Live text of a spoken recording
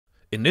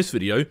In this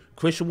video,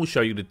 Christian will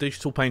show you the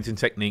digital painting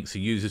techniques he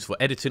uses for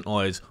editing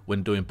eyes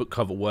when doing book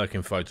cover work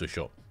in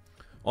Photoshop.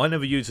 I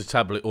never use a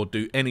tablet or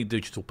do any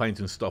digital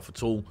painting stuff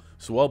at all,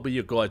 so I'll be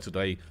your guide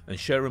today and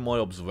sharing my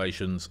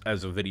observations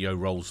as the video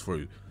rolls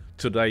through.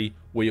 Today,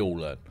 we all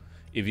learn.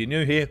 If you're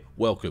new here,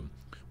 welcome.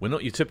 We're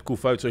not your typical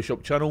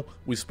Photoshop channel,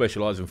 we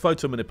specialise in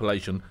photo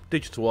manipulation,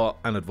 digital art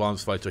and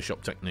advanced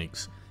Photoshop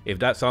techniques. If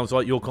that sounds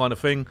like your kind of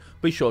thing,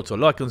 be sure to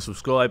like and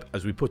subscribe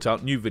as we put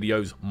out new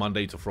videos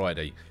Monday to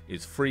Friday.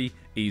 It's free,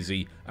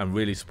 easy and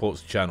really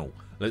supports the channel.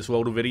 Let's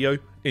roll the video,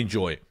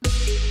 enjoy it.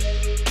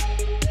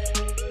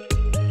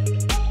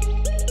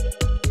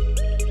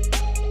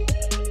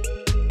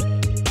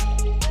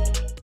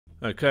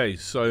 Okay,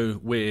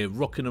 so we're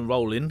rocking and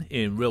rolling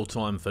in real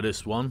time for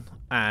this one,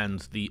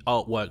 and the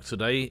artwork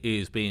today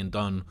is being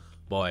done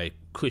by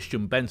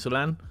Christian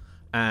Bentelan,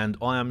 and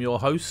I am your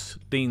host,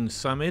 Dean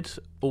Samid,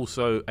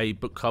 also a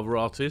book cover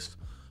artist,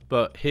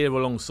 but here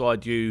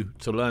alongside you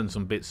to learn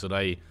some bits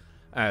today,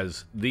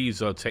 as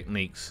these are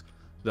techniques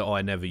that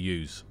I never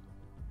use.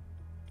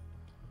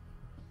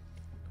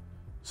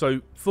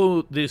 So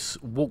for this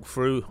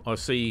walkthrough, I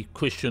see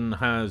Christian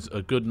has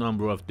a good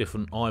number of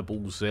different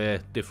eyeballs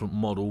there, different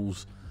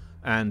models,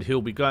 and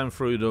he'll be going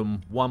through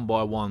them one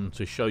by one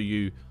to show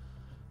you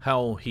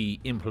how he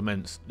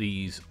implements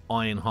these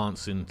eye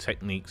enhancing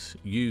techniques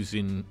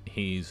using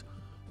his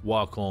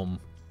Wacom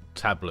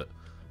tablet.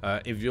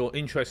 If you're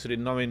interested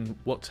in knowing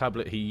what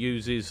tablet he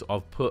uses,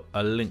 I've put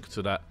a link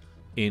to that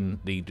in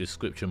the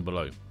description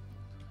below.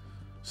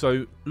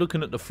 So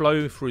looking at the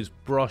flow for his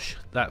brush,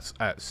 that's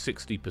at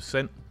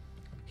 60%.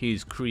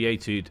 He's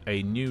created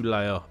a new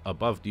layer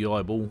above the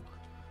eyeball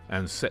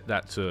and set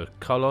that to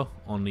color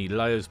on the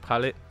layers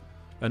palette.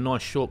 A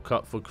nice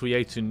shortcut for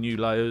creating new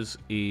layers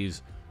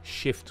is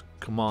Shift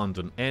Command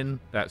and N.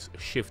 That's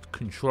Shift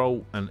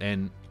Control and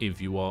N if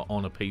you are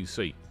on a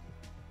PC.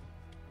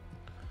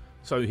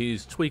 So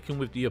he's tweaking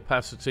with the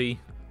opacity.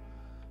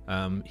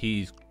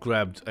 He's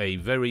grabbed a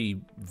very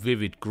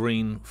vivid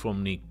green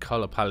from the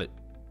color palette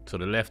to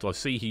the left. I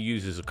see he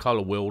uses a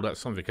color wheel. That's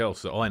something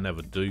else that I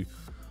never do.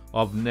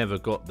 I've never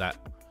got that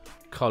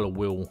color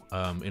wheel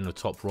in the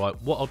top right.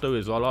 What I'll do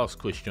is I'll ask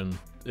Christian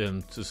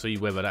to see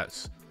whether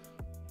that's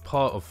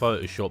part of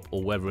Photoshop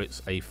or whether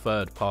it's a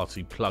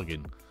third-party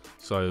plugin.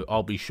 So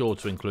I'll be sure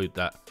to include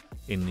that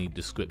in the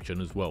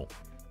description as well.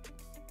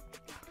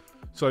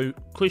 So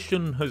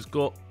Christian has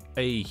got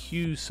a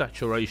hue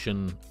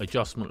saturation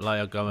adjustment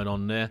layer going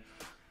on there,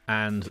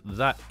 and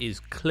that is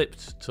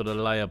clipped to the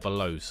layer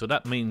below. So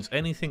that means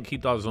anything he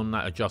does on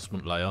that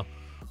adjustment layer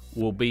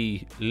will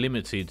be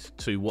limited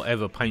to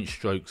whatever paint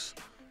strokes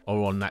are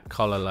on that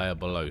color layer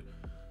below.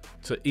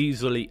 To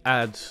easily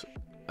add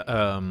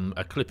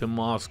a clipping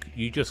mask,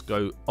 you just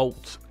go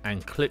Alt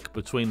and click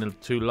between the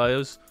two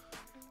layers.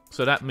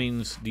 So that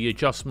means the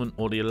adjustment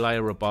or the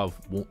layer above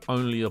will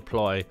only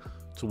apply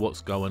to what's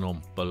going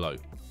on below.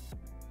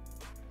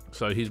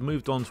 So he's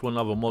moved on to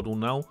another model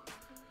now.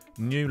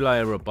 New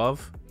layer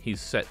above,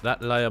 he's set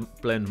that layer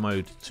blend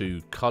mode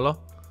to color,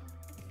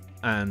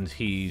 and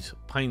he's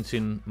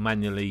painting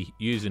manually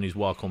using his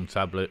Wacom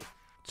tablet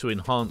to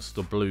enhance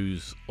the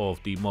blues of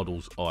the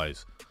model's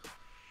eyes.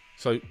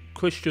 So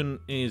Christian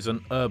is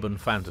an urban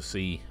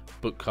fantasy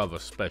book cover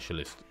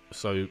specialist,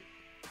 so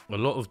a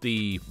lot of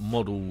the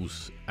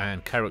models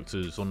and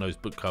characters on those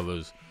book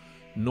covers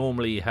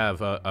normally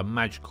have a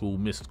magical,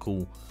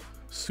 mystical,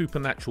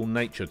 supernatural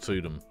nature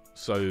to them.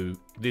 So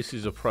this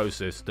is a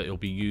process that he'll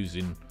be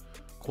using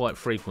quite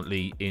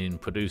frequently in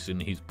producing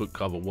his book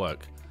cover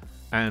work,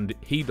 and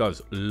he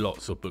does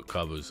lots of book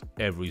covers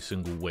every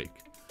single week.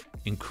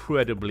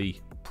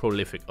 Incredibly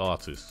prolific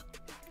artist.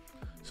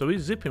 So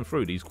he's zipping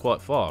through these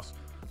quite fast.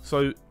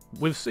 So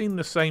we've seen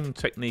the same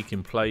technique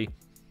in play.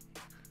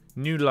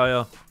 New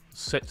layer,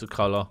 set to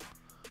color,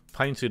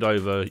 painted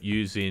over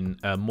using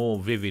a more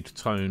vivid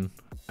tone,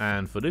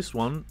 and for this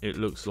one it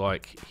looks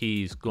like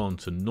he's gone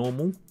to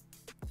normal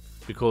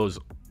because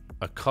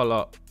a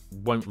color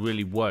won't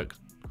really work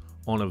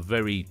on a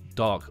very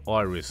dark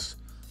iris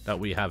that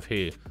we have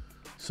here.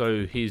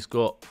 So he's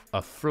got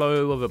a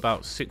flow of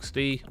about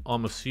 60.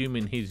 I'm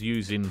assuming he's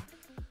using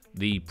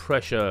the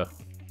pressure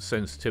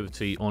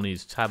sensitivity on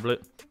his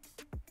tablet,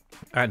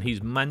 and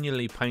he's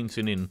manually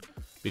painting in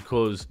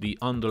because the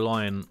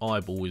underlying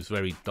eyeball is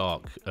very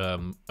dark.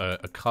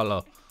 A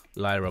color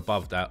layer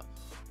above that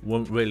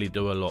won't really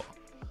do a lot,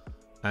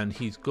 and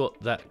he's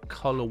got that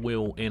color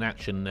wheel in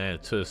action there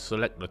to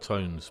select the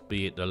tones,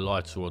 be it the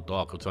lighter or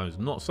darker tones.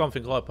 Not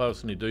something I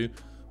personally do,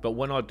 but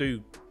when I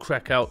do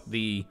crack out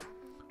the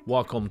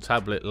Wacom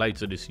tablet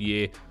later this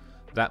year,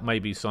 that may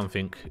be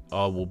something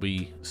I will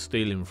be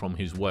stealing from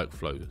his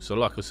workflow. So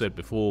like I said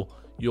before,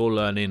 you're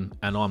learning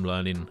and I'm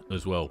learning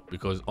as well,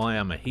 because I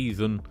am a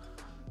heathen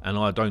and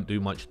I don't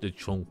do much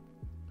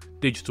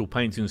digital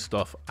painting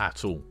stuff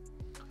at all.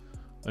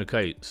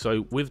 Okay,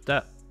 so with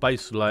that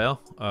base layer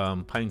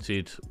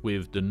painted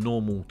with the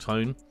normal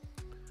tone,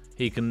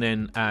 he can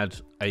then add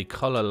a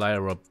color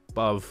layer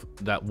above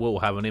that will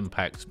have an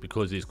impact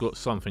because it's got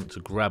something to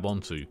grab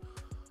onto.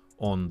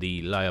 on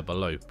the layer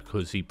below,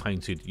 because he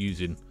painted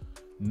using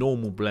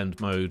normal blend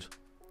mode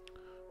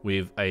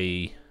with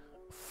a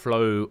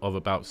flow of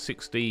about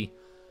 60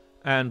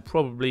 and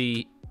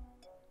probably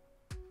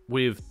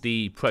with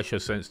the pressure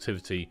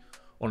sensitivity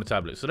on the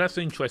tablet. So that's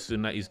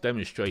interesting that he's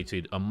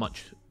demonstrated a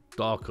much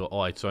darker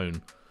eye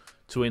tone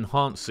to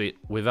enhance it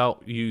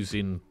without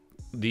using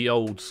the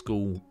old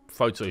school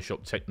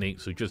Photoshop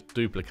techniques of just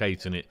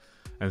duplicating it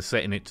and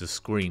setting it to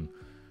screen,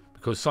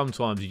 because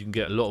sometimes you can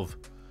get a lot of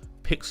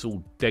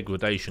pixel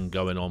degradation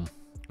going on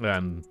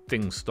and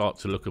things start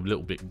to look a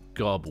little bit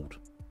garbled.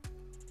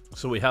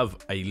 So we have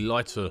a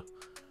lighter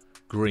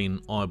green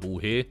eyeball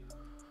here.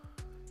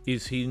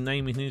 Is he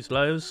naming his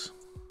layers?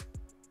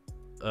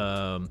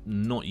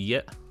 Not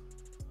yet.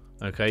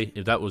 Okay,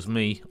 if that was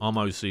me, I'm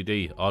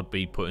OCD, I'd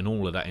be putting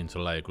all of that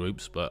into layer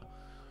groups, but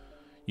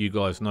you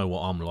guys know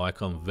what I'm like.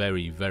 I'm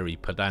very, very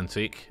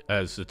pedantic,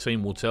 as the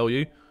team will tell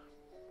you.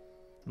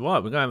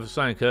 Right, we're going for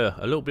something a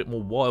little bit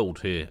more wild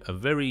here. A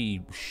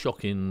very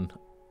shocking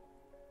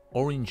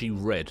orangey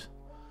red,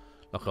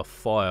 like a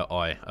fire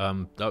eye.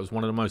 That was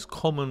one of the most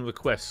common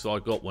requests I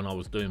got when I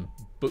was doing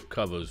book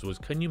covers, was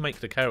can you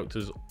make the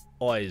characters'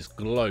 eyes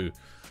glow?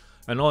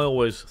 And I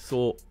always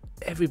thought,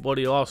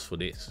 everybody asked for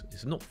this,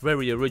 it's not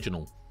very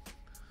original.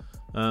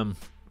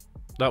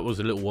 That was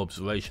a little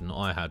observation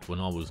I had when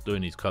I was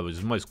doing these covers.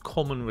 The most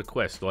common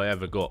request I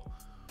ever got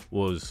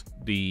was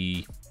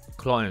the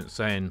client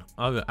saying,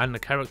 oh, and the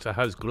character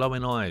has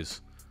glowing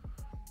eyes.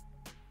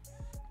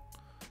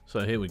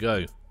 So here we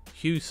go.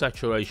 Hue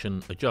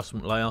saturation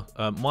adjustment layer.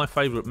 My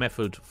favorite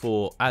method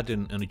for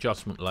adding an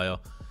adjustment layer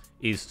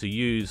is to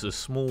use a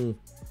small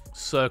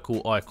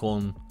circle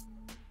icon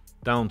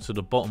down to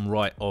the bottom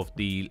right of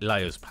the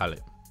layers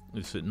palette.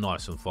 It's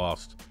nice and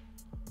fast.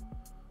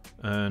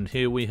 And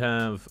here we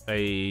have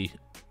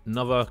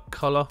another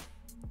color.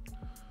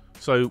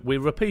 So we're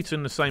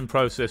repeating the same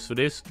process for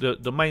this.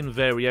 The main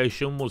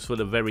variation was for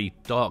the very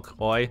dark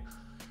eye,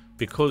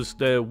 because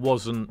there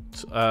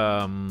wasn't a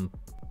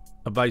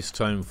base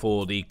tone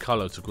for the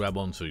color to grab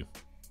onto.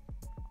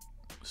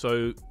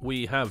 So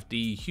we have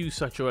the hue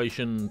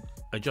saturation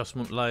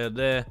adjustment layer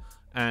there,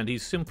 and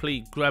he's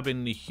simply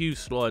grabbing the hue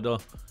slider.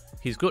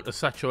 He's got the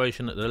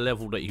saturation at the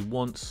level that he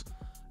wants,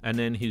 and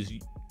then he's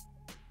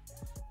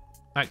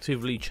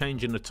actively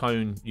changing the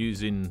tone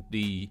using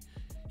the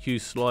hue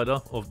slider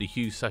of the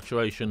hue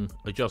saturation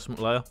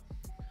adjustment layer.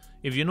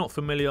 If you're not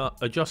familiar,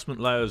 adjustment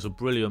layers are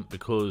brilliant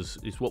because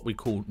it's what we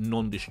call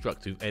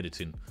non-destructive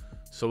editing.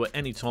 So at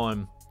any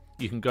time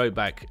you can go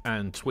back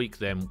and tweak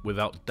them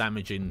without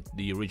damaging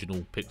the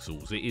original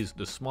pixels. It is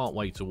the smart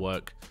way to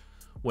work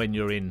when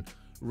you're in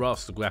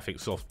raster graphic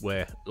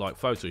software like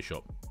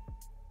Photoshop.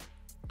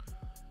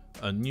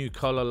 A new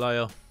color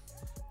layer,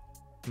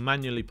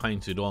 manually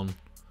painted on,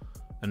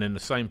 and then the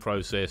same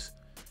process,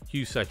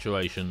 hue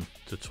saturation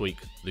to tweak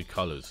the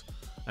colors.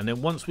 And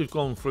then once we've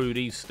gone through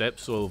these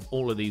steps of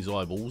all of these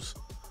eyeballs,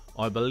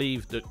 I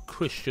believe that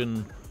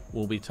Christian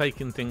will be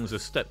taking things a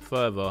step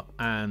further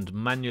and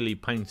manually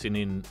painting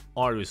in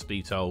iris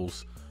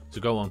details to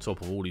go on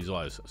top of all these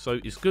eyes. So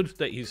it's good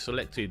that he's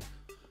selected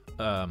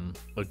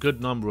a good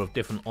number of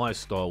different eye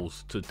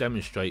styles to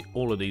demonstrate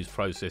all of these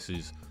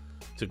processes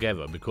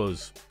together,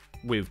 because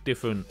with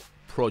different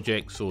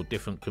projects or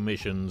different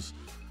commissions,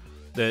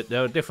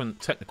 there are different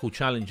technical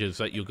challenges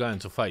that you're going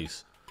to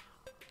face.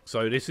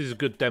 So this is a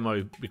good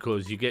demo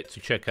because you get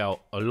to check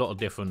out a lot of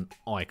different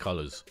eye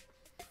colors.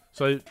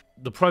 So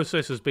the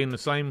process has been the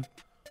same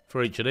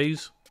for each of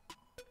these,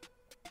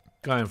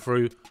 going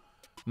through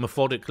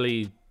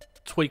methodically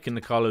tweaking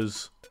the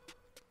colors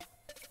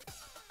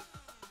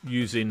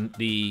using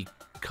the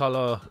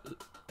color,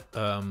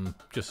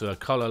 just a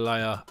color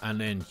layer,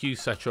 and then hue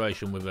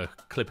saturation with a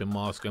clipping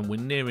mask. And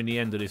we're nearing the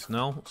end of this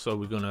now, so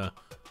we're gonna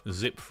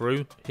zip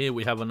through. Here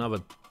we have another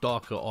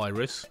darker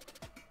iris.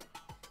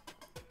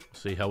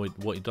 See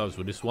what he does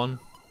with this one.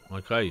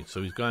 Okay,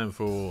 so he's going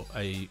for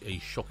a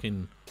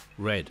shocking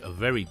red, a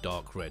very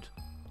dark red.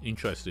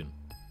 Interesting.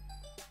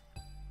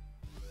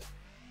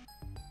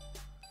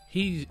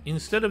 He,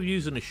 instead of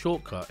using a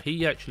shortcut,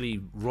 he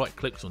actually right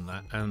clicks on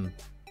that and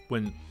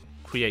when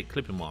create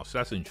clipping masks.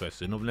 That's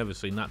interesting. I've never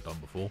seen that done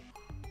before.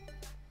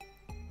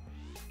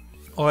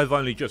 I've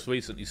only just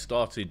recently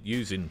started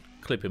using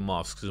clipping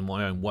masks in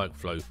my own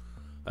workflow.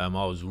 I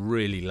was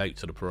really late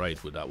to the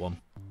parade with that one.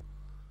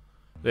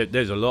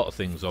 There's a lot of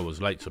things I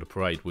was late to the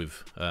parade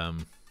with,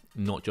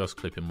 not just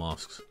clipping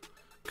masks.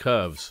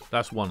 Curves,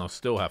 that's one I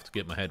still have to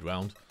get my head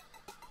around.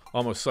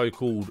 I'm a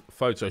so-called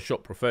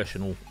Photoshop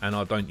professional and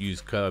I don't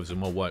use curves in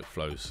my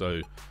workflow,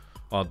 so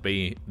I'd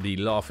be the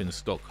laughing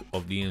stock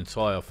of the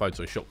entire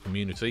Photoshop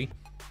community.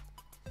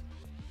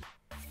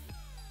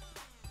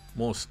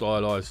 More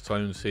stylized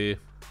tones here,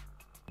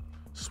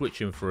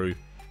 switching through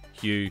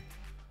hue,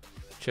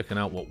 checking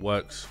out what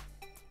works.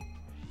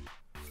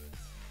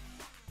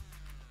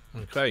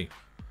 Okay,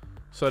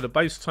 so the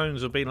base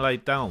tones have been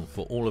laid down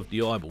for all of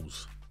the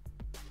eyeballs.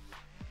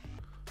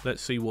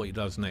 Let's see what he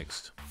does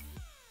next.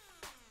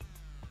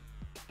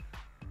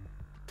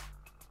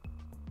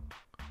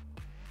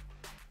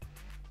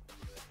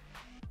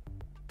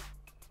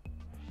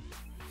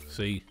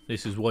 See,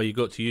 this is why you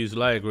got to use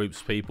layer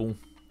groups, people.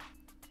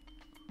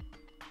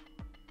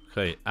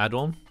 Okay,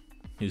 add-on.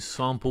 He's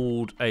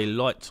sampled a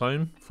light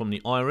tone from the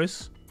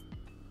iris.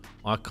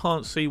 I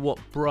can't see what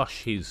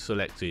brush he's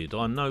selected.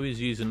 I know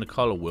he's using the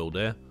color wheel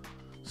there.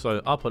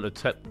 So up at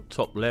the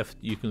top left,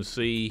 you can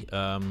see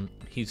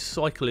he's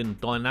cycling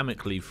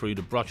dynamically through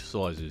the brush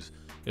sizes.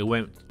 It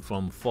went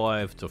from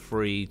 5 to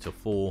 3 to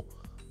 4.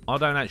 I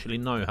don't actually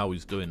know how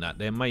he's doing that.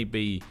 There may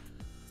be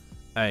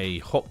a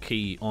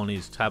hotkey on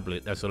his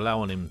tablet that's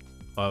allowing him,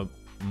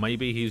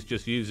 maybe he's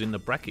just using the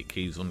bracket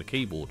keys on the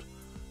keyboard.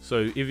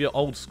 So if you're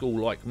old school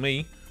like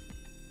me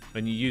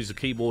and you use a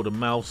keyboard and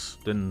mouse,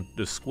 then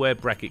the square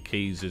bracket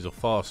keys is a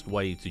fast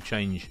way to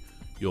change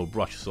your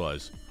brush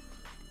size.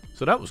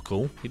 So that was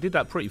cool. He did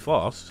that pretty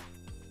fast.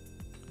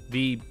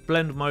 The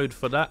blend mode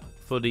for that,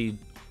 for the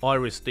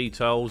iris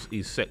details,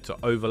 is set to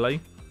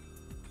overlay.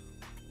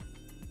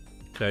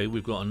 Okay,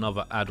 we've got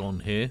another add-on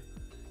here.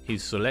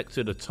 He's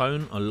selected a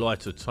tone, a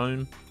lighter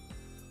tone.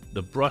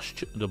 The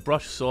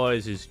brush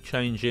size is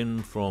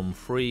changing from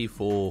 3,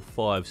 4,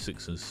 5,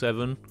 6 and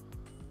 7.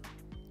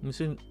 You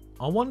see,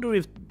 I wonder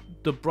if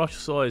the brush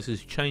size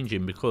is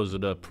changing because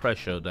of the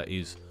pressure that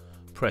is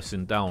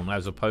pressing down,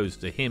 as opposed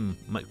to him,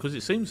 because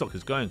it seems like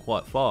it's going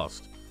quite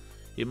fast.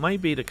 It may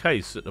be the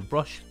case that the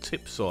brush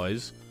tip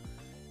size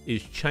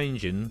is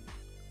changing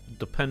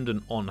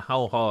dependent on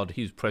how hard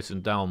he's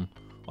pressing down.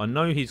 I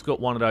know he's got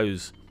one of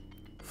those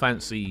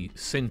fancy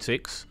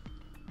Cintiqs,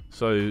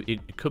 so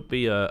it could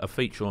be a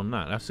feature on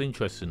that. That's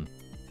interesting.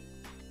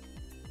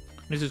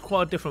 This is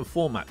quite a different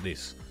format,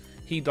 this.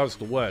 He does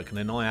the work and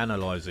then I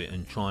analyse it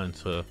and trying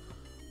to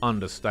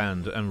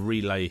understand and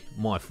relay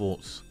my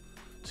thoughts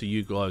to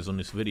you guys on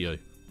this video.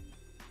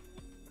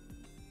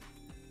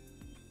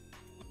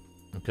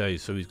 Okay,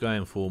 so he's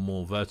going for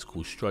more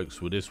vertical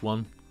strokes with this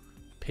one,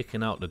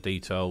 picking out the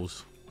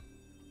details.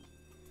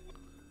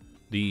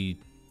 The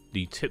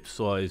tip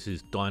size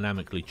is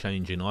dynamically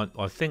changing.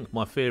 I think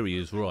my theory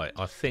is right.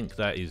 I think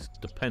that is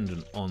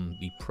dependent on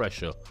the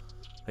pressure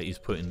that he's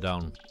putting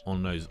down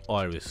on those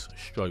iris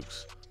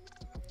strokes.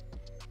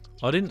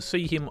 I didn't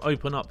see him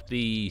open up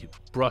the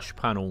brush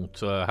panel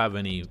to have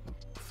any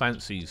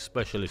fancy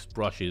specialist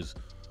brushes,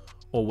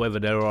 or whether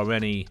there are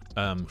any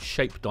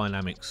shape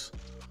dynamics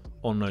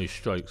on those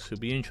strokes. It'd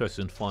be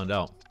interesting to find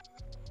out.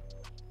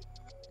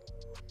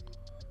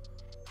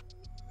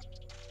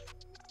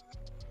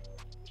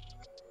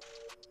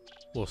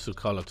 What's the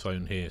color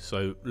tone here?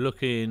 So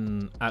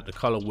looking at the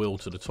color wheel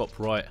to the top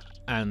right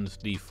and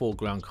the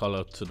foreground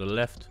color to the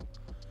left,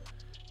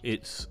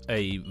 it's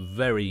a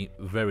very,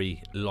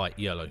 very light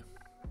yellow.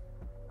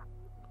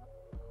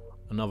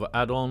 Another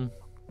add-on.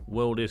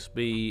 Will this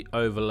be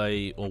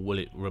overlay or will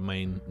it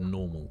remain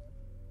normal?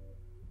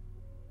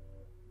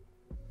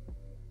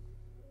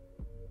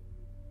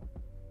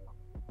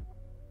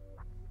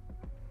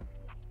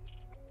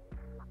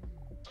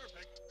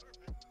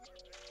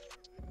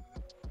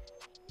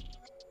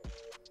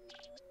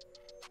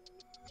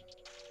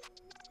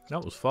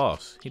 That was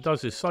fast. He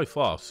does this so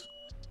fast.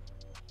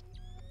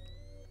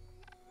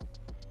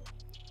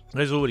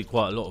 There's already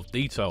quite a lot of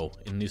detail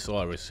in this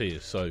iris here,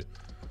 so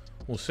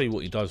we'll see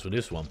what he does with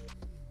this one.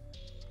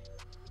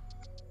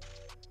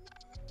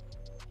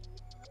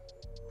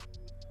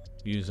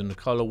 Using the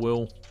color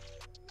wheel,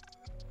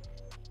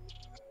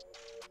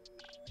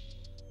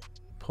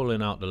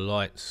 pulling out the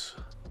lights,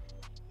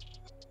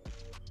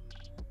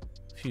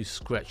 a few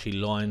scratchy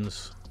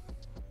lines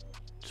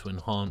to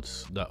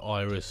enhance that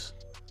iris,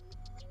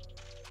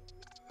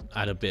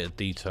 add a bit of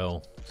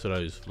detail to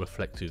those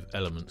reflective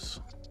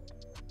elements.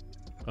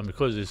 And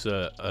because it's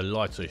a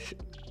lighter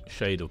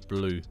shade of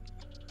blue,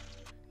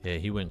 yeah,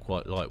 he went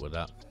quite light with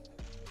that.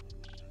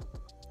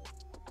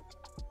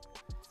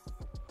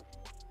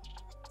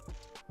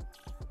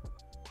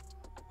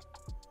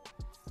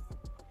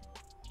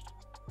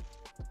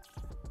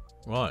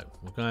 Right,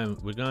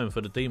 we're going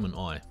for the demon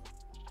eye.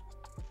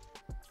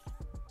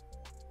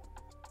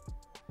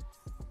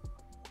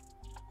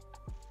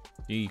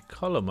 The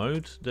color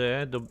mode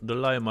there, the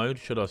layer mode,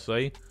 should I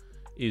say,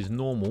 is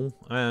normal,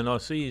 and I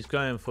see he's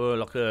going for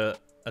like a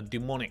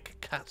demonic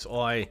cat's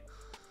eye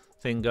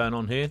thing going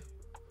on here.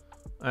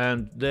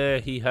 And there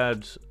he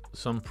had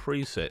some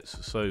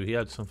presets, so he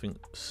had something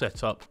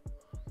set up.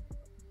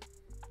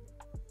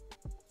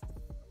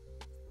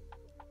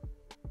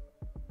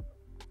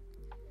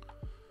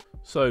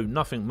 So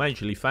nothing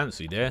majorly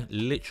fancy there,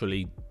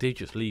 literally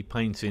digitally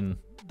painting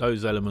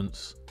those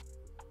elements,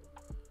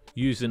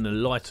 using the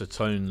lighter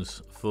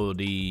tones for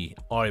the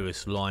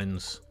iris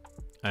lines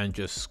and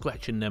just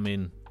scratching them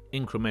in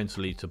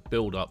incrementally to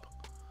build up.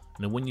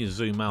 And then when you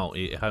zoom out,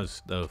 it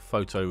has the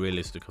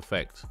photorealistic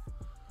effect.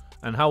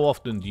 And how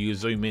often do you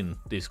zoom in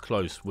this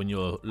close when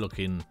you're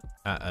looking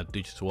at a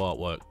digital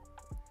artwork?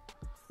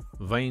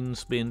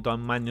 Veins being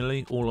done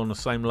manually, all on the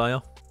same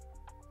layer.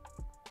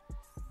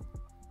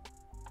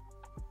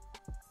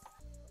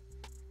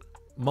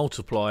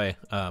 Multiply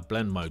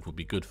blend mode would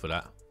be good for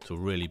that, to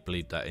really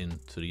bleed that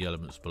into the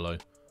elements below.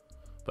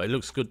 But it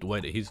looks good the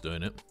way that he's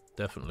doing it,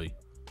 definitely.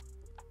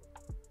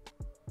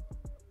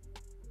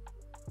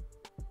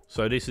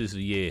 So this is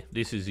the year.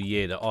 This is the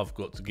year that I've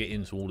got to get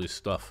into all this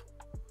stuff.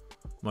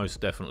 Most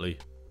definitely.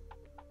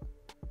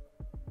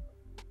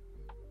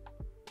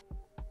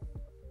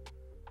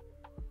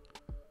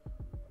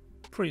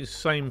 Pretty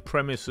same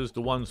premise as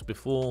the ones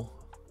before.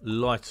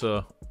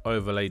 Lighter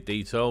overlay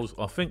details.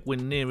 I think we're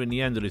nearing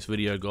the end of this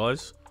video,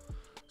 guys.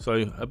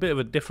 So a bit of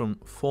a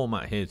different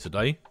format here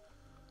today.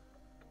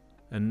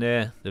 And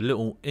there, the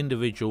little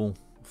individual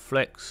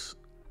flecks.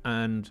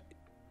 And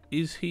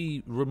is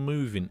he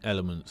removing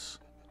elements?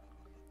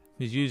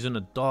 He's using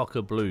a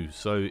darker blue.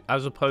 So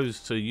as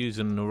opposed to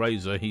using an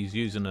eraser, he's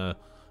using a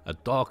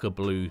darker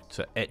blue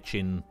to etch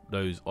in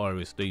those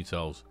iris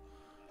details.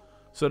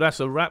 So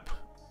that's a wrap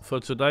for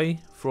today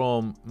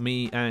from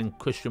me and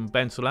Christian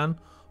Bentelan.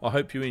 I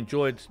hope you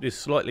enjoyed this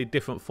slightly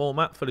different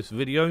format for this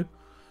video.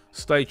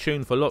 Stay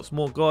tuned for lots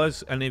more,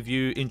 guys, and if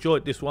you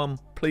enjoyed this one,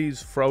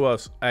 please throw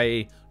us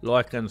a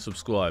like and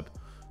subscribe.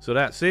 So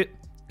that's it.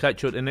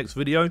 Catch you at the next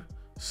video.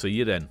 See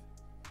you then.